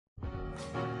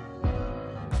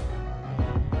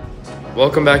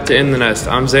Welcome back to In the Nest.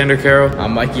 I'm Xander Carroll.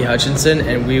 I'm Mikey Hutchinson,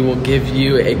 and we will give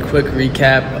you a quick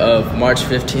recap of March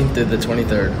 15th through the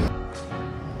 23rd.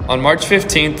 On March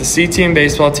 15th, the C-Team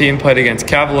baseball team played against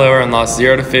Cavalier and lost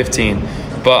 0-15.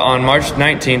 But on March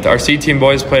 19th, our C-Team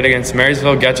boys played against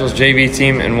Marysville-Getchell's JV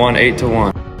team and won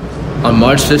 8-1. On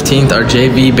March 15th, our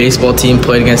JV baseball team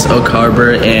played against Oak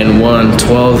Harbor and won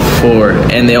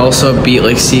 12-4, and they also beat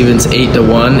Lake Stevens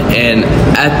 8-1. And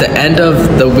at the end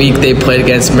of the week, they played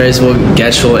against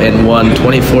Marysville-Getchell and won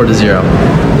 24-0.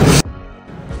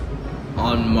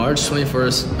 On March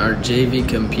 21st, our JV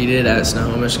competed at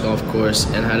Snohomish Golf Course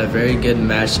and had a very good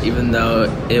match, even though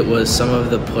it was some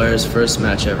of the players' first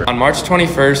match ever. On March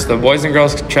 21st, the boys and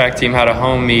girls track team had a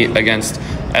home meet against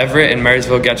Everett and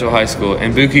Marysville-Getchell High School,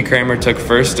 and Buki Kramer took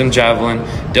first in javelin,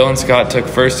 Dylan Scott took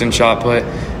first in shot put,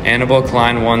 Annabelle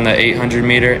Klein won the 800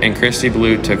 meter, and Christy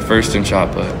Blue took first in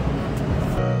shot put.